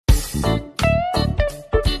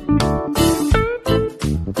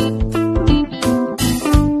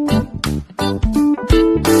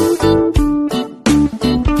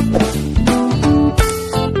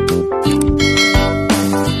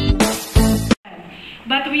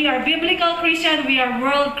but we are biblical Christian, we are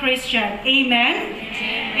world Christian. Amen?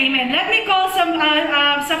 Amen. Let me call some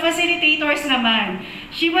sa facilitators naman.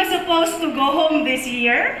 She was supposed to go home this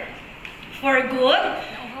year for good.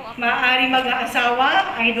 Maaaring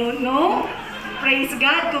mag-aasawa, I don't know. Praise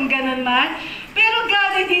God kung ganun man. Pero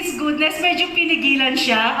God in His goodness, medyo pinigilan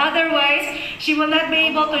siya. Otherwise, she will not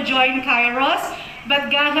be able to join Kairos.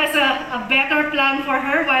 But God has a better plan for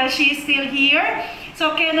her while she is still here.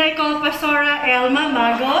 So can I call Pastora Elma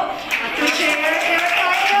Mago to share her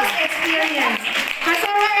Kairos experience?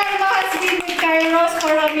 Pastora Elma has been with Kairos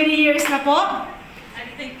for how many years na po? I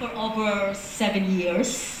think for over 7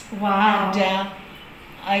 years. Wow. And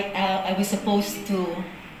I was supposed to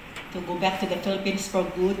go back to the Philippines for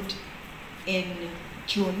good in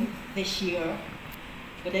June this year.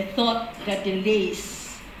 But I thought that delays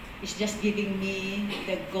is just giving me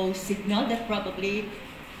the go signal that probably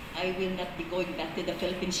I will not be going back to the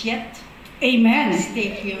Philippines yet. Amen.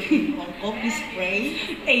 Stay here in Hong Kong. Please pray.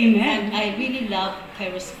 Amen. And I really love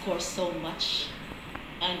Kairos course so much.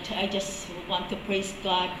 And I just want to praise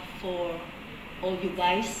God for all you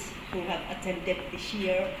guys who have attended this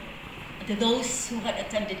year. And to those who had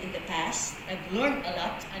attended in the past, I've learned a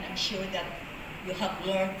lot, and I'm sure that you have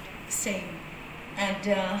learned the same. And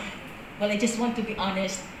well, I just want to be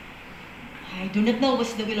honest. I do not know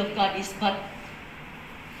what the will of God is, but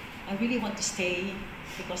I really want to stay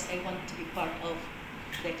because I want to be part of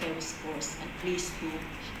the Kairos course, and please do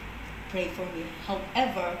pray for me.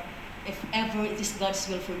 However, if ever it is God's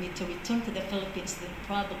will for me to return to the Philippines, then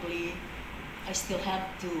probably I still have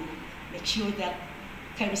to make sure that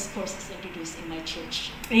Kairos course is introduced in my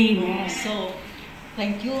church. Amen. So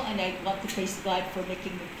thank you, and I want to praise God for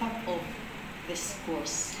making me part of this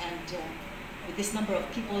course. And with this number of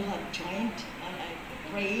people who have joined, and I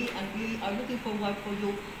pray, and we are looking forward for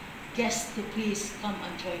you guests to please come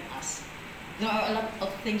and join us. There are a lot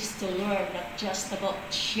of things to learn, not just about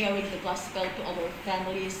sharing the gospel to our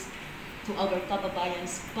families, to our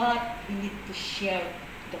kababayans, but we need to share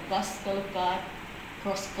the gospel of God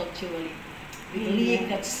cross-culturally. We believe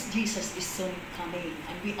that Jesus is soon coming,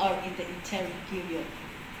 and we are in the interim period.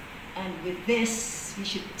 And with this, we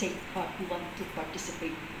should take part, we want to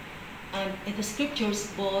participate. And in the scriptures,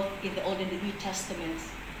 both in the Old and the New Testaments,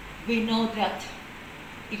 we know that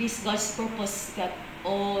it is God's purpose that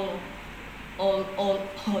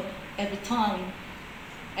every tongue,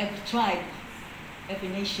 every tribe, every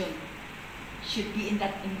nation should be in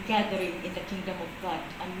gathering in the kingdom of God,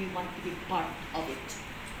 and we want to be part of it.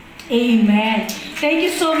 Amen. Thank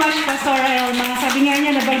you so much, Pastora Elma. Sabi nga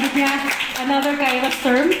niya, nabanggit niya another Kairos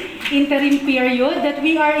term, interim period, that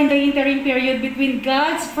we are in the interim period between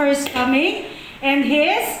God's first coming and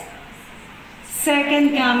His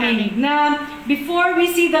second coming. Now, before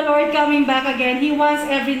we see the Lord coming back again, He wants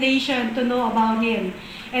every nation to know about Him.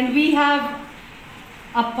 And we have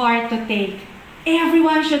a part to take.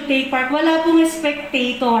 Everyone should take part. Wala pong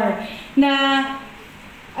spectator na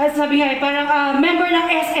sabi nga, parang member ng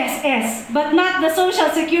SSS, but not the social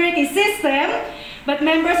security system, but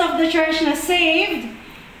members of the church na saved,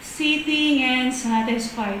 sitting and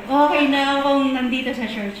satisfied. Okay na akong nandito sa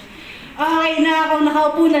church. Okay na akong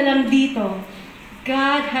nakaupo na lang dito.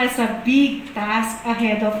 God has a big task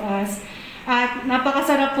ahead of us. At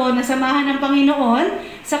napakasarap po na samahan ng Panginoon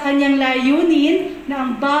sa kanyang layunin na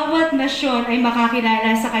ang bawat nasyon ay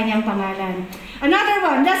makakilala sa kanyang pangalan. Another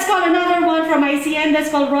one, let's call another one from ICN, let's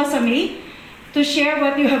call Rosamay to share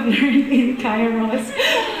what you have learned in Kairos.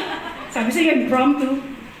 Sabi sa'yo, impromptu.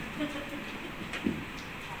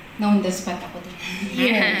 On the spot ako din.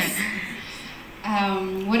 Yes.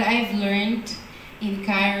 What I've learned in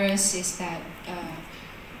Kairos is that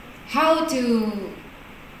how to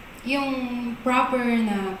yung proper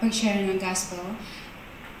na pag-share ng gospel.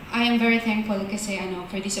 I am very thankful kasi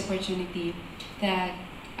for this opportunity that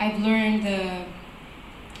I've learned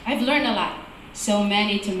a lot, so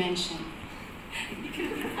many to mention.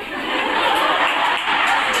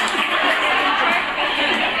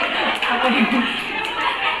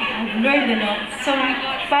 I've learned a lot. So,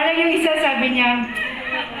 parang yung isa sabi niya,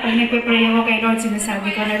 pag nagpe-pray ako kay Lord,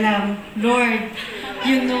 sinasabi ko na lang, Lord,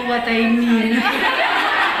 you know what I mean.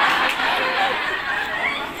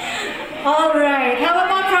 Alright, how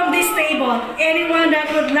about from this table? Anyone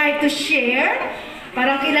that would like to share?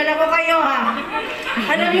 Parang kilala ko kayo ha.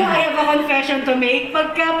 Alam niyo, I have a confession to make.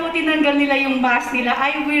 Pagka po tinanggal nila yung mask nila,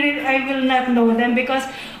 I will not know them because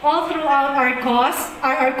all throughout our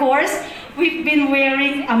course, we've been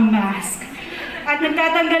wearing a mask. At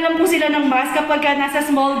nagtatanggal lang po sila ng mask kapag nasa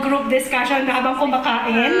small group discussion na habang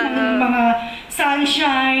kumakain ng mga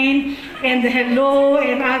sunshine and hello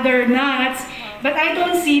and other nuts. But I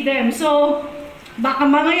don't see them. So, Baka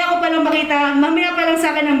mamaya ko palang makita, mamaya pa lang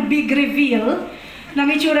sa akin ang big reveal ng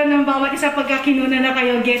itsura ng bawat isa pagka kinuna na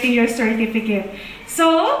kayo getting your certificate. So,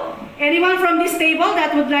 anyone from this table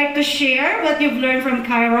that would like to share what you've learned from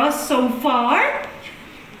Kairos so far?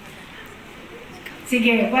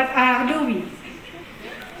 Sige, Louie.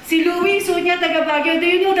 Si Louie, so niya taga Baguio. Do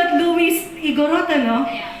you know that Louie is Igorot, ano?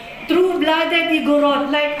 True-blooded Igorot,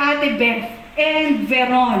 like Ate Beth and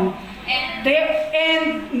Veron. And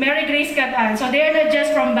Mary Grace Catan. So they are not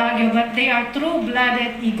just from Baguio, but they are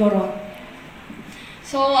true-blooded Igorot.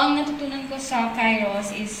 So, ang natutunan ko sa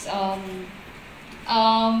Kairos is,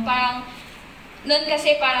 parang, noon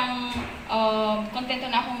kasi parang,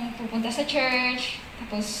 kontento na akong pupunta sa church,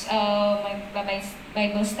 tapos,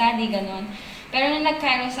 Bible study, ganon. Pero nung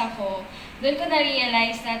nag-Kairos ako, doon ko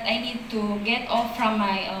na-realize that I need to get off from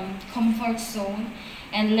my comfort zone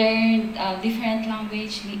and learn different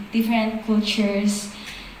language, different cultures,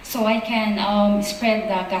 so I can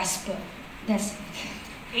spread the gospel. That's it.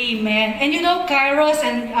 Amen. And you know, Kairos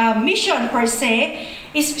and mission per se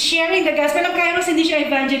is sharing the gospel. Ang Kairos hindi siya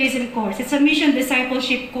evangelism course. It's a mission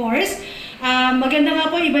discipleship course. Maganda nga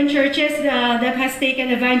po ibang churches that has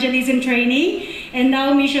taken evangelism training and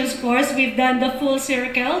now missions course. We've done the full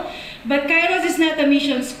circle. But Kairos is not a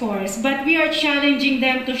missions course, but we are challenging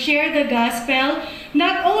them to share the gospel.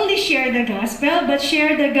 Not only share the gospel, but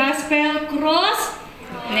share the gospel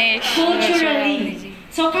cross-culturally.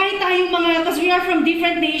 So kahit tayong mga, because we are from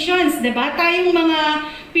different nations, diba? Tayong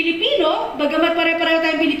mga Pilipino, bagamat pare-pareho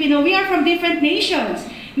tayong Pilipino, we are from different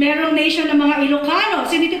nations. Merong nation ng mga Ilocano.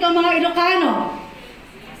 Sino dito ang mga Ilocano?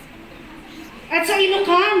 At sa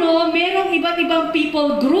Ilocano, merong iba't ibang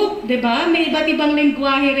people group, diba? May iba't ibang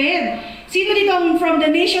lengguwahe rin. Sino dito ang from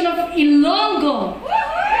the nation of Ilonggo?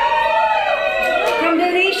 From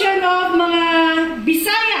the nation of mga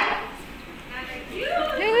Bisaya?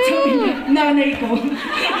 Sabi niya, nanay ko.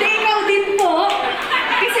 Hindi, ikaw din po.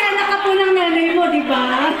 Kasi anak ka po ng nanay mo, di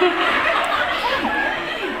ba?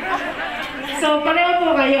 So, pareho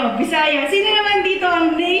po kayo. Bisaya. Sino naman dito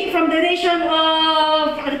ang from the nation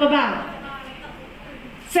of, ano pa ba?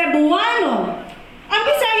 Cebuano. Ang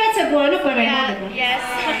Bisaya at Cebuano, pareho, diba? Yes.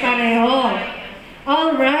 Pareho.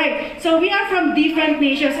 Alright. So, we are from different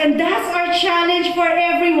nations and that's our challenge for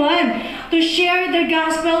everyone to share the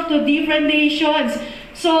gospel to different nations.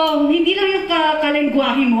 So, hindi lang yung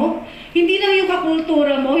kalengguwahe mo, hindi lang yung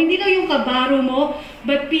kakultura mo, hindi lang yung kabaro mo,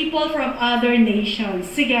 but people from other nations.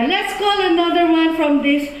 Sige, let's call another one from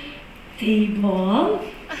this table.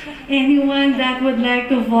 Anyone that would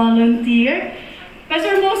like to volunteer?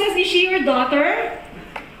 Pastor Moses, is she your daughter?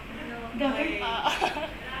 Daughter?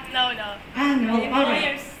 No. No.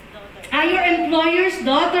 Alright. Employer's daughter. Your employer's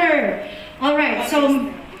daughter. Alright,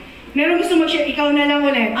 so, meron gusto mo siya, ikaw na lang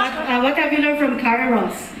ulit. What have you learned from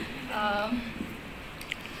Kairos?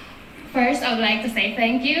 First, I would like to say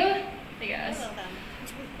thank you because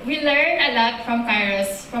we learn a lot from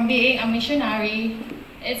Kairos, from being a missionary.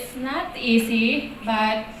 It's not easy,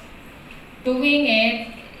 but doing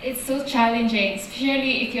it, it's so challenging,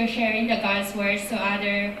 especially if you're sharing the God's words to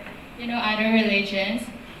other religions.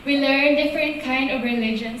 We learn different kind of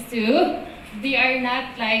religions too. They are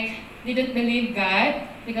not like, they don't believe God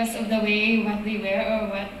because of the way what they wear or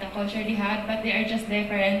what the culture they had, but they are just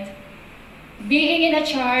different. Being in a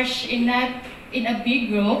church, not in a big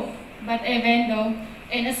group, but even though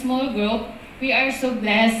in a small group, we are so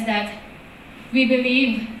blessed that we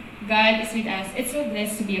believe God is with us. It's so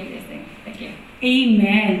blessed to be a blessing. Thank you.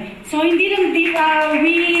 Amen. So we really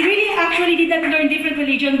actually did not learn different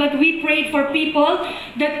religion, but we prayed for people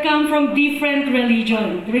that come from different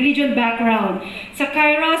religion background. Sa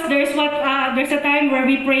Kairos, there's a time where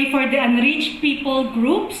we pray for the unreached people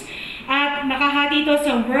groups at nakahati ito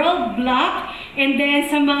sa world block and then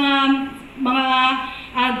sa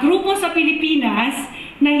mga grupo sa Pilipinas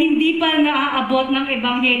na hindi pa naaabot ng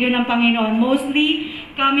ebanghelyo ng Panginoon, mostly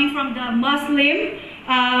coming from the Muslim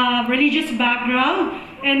religious background,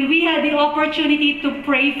 and we had the opportunity to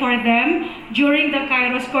pray for them during the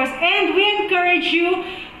Kairos course, and we encourage you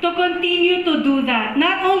to continue to do that,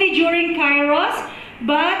 not only during Kairos,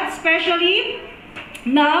 but especially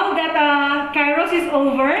now that Kairos is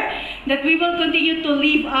over, that we will continue to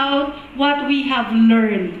live out what we have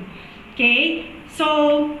learned. Okay?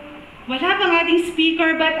 So, wala pang ating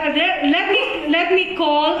speaker, but let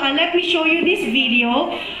me show you this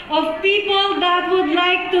video of people that would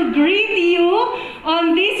like to greet you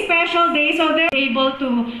on this special day, so they're able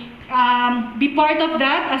to be part of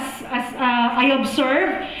that as I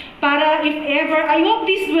observe. Para if ever, I hope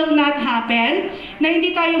this will not happen, na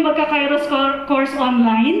hindi tayo magka-Kairos course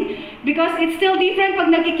online, because it's still different pag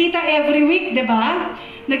nakikita every week, di ba?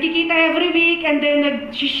 nagkikita every week, and then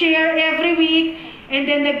nag-share every week, and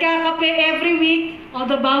then nagkakape every week,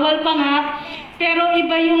 although bawal pa nga, pero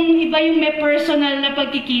iba yung may personal na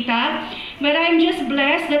pagkikita. But I'm just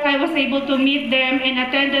blessed that I was able to meet them and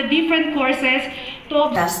attend the different courses to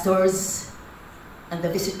pastors and the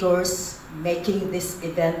visitors making this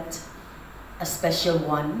event a special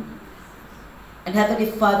one. And Heavenly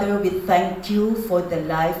Father, we thank you for the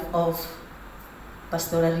life of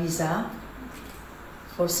Pastor Riza,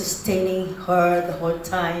 for sustaining her the whole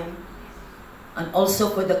time, and also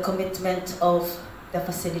for the commitment of the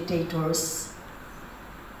facilitators.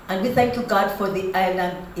 And we thank you, God, for the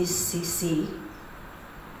Island ECC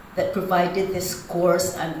that provided this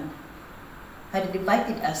course and had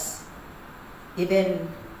invited us even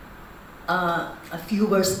a few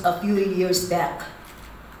years back.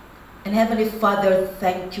 And Heavenly Father,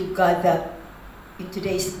 thank you, God, that in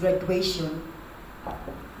today's graduation,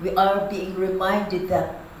 we are being reminded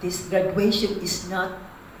that this graduation is not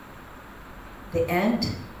the end,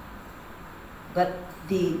 but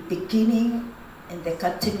the beginning and the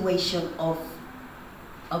continuation of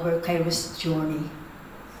our Kairos journey.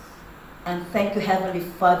 And thank you, Heavenly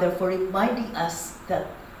Father, for reminding us that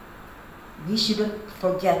we shouldn't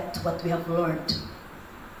forget what we have learned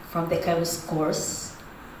from the Kairos course.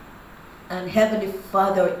 And Heavenly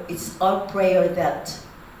Father, it's our prayer that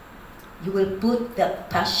you will put that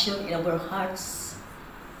passion in our hearts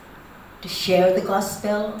to share the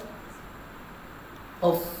gospel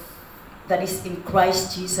that is in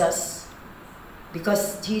Christ Jesus,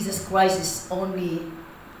 because Jesus Christ is only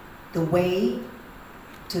the way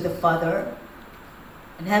to the Father.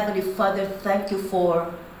 And Heavenly Father, thank you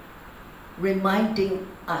for reminding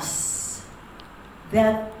us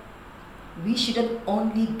that we shouldn't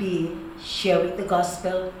only be sharing the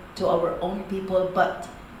gospel to our own people, but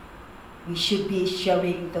we should be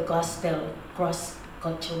sharing the gospel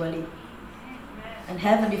cross-culturally. And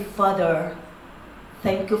Heavenly Father,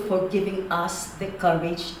 thank you for giving us the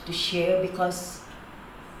courage to share, because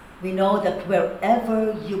we know that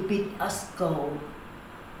wherever you bid us go,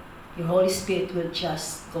 your Holy Spirit will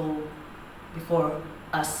just go before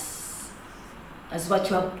us. As what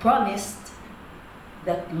you have promised,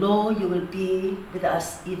 that, Lord, you will be with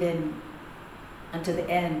us even unto the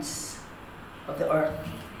ends of the earth.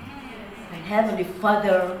 And Heavenly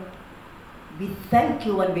Father, we thank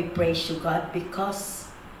you and we praise you, God, because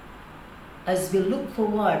as we look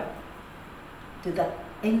forward to that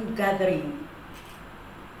ingathering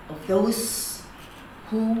of those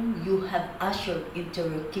whom you have ushered into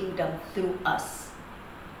your kingdom through us,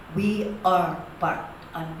 we are part,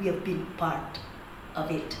 and we have been part of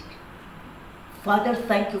it. Father,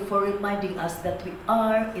 thank you for reminding us that we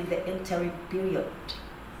are in the interim period.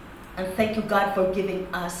 And thank you, God, for giving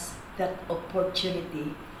us that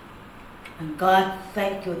opportunity. And God,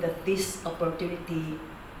 thank you that this opportunity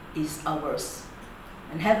is ours.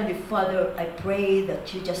 And Heavenly Father, I pray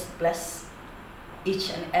that you just bless each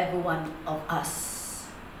and every one of us.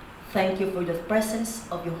 Thank you for the presence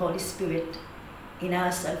of your Holy Spirit in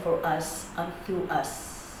us and for us and through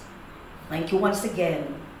us. Thank you once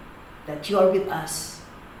again that you are with us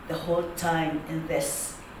the whole time in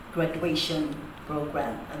this graduation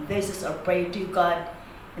program. And this is our prayer to you, God,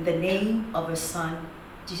 in the name of our Son,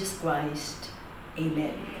 Jesus Christ.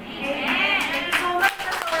 Amen. Amen. Thank you so much,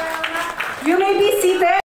 Pastor Elma. You may be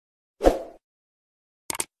seated.